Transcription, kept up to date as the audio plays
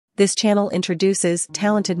this channel introduces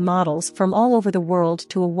talented models from all over the world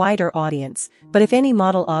to a wider audience, but if any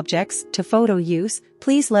model objects to photo use,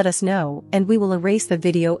 please let us know and we will erase the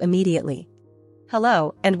video immediately.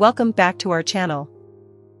 Hello and welcome back to our channel.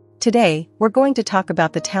 Today, we're going to talk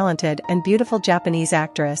about the talented and beautiful Japanese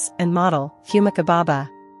actress and model, Fumika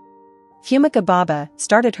Baba. Fumika Baba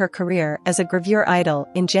started her career as a gravure idol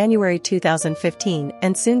in January 2015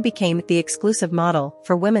 and soon became the exclusive model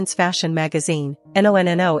for women's fashion magazine,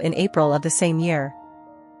 NONNO, in April of the same year.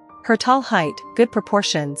 Her tall height, good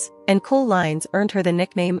proportions, and cool lines earned her the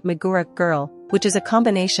nickname Megura Girl, which is a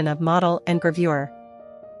combination of model and gravure.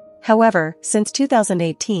 However, since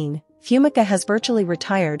 2018, Fumika has virtually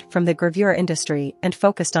retired from the gravure industry and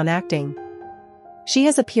focused on acting. She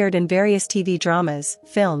has appeared in various TV dramas,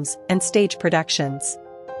 films, and stage productions.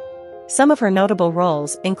 Some of her notable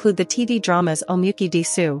roles include the TV dramas Omuki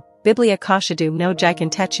Desu, Biblia Koshidu no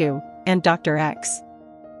Jikentechu, and Dr. X.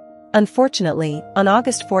 Unfortunately, on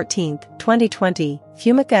August 14, 2020,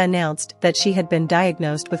 Fumika announced that she had been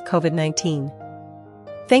diagnosed with COVID-19.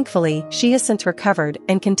 Thankfully, she has since recovered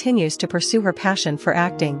and continues to pursue her passion for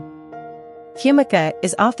acting. Fumika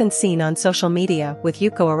is often seen on social media with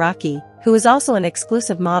Yuko Araki, who is also an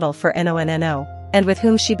exclusive model for NONNO, and with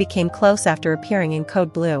whom she became close after appearing in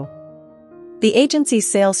Code Blue. The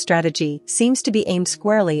agency's sales strategy seems to be aimed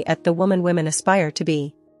squarely at the woman women aspire to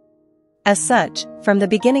be. As such, from the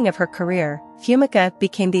beginning of her career, Fumika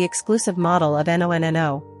became the exclusive model of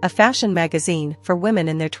NONNO, a fashion magazine for women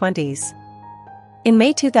in their 20s. In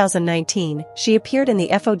May 2019, she appeared in the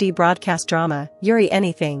FOD broadcast drama, Yuri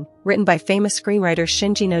Anything, written by famous screenwriter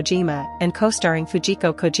Shinji Nojima and co-starring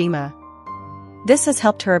Fujiko Kojima. This has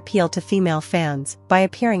helped her appeal to female fans by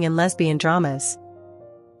appearing in lesbian dramas.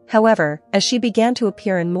 However, as she began to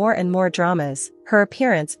appear in more and more dramas, her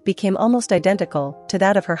appearance became almost identical to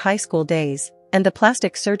that of her high school days, and the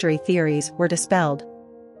plastic surgery theories were dispelled.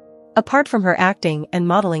 Apart from her acting and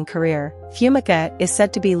modeling career, Fumika is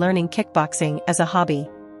said to be learning kickboxing as a hobby.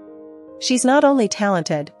 She's not only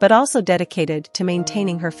talented but also dedicated to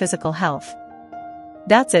maintaining her physical health.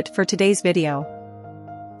 That's it for today's video.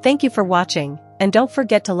 Thank you for watching, and don't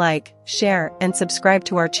forget to like, share, and subscribe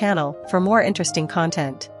to our channel for more interesting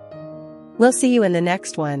content. We'll see you in the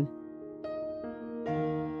next one.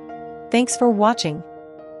 Thanks for watching.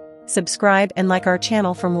 Subscribe and like our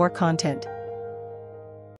channel for more content.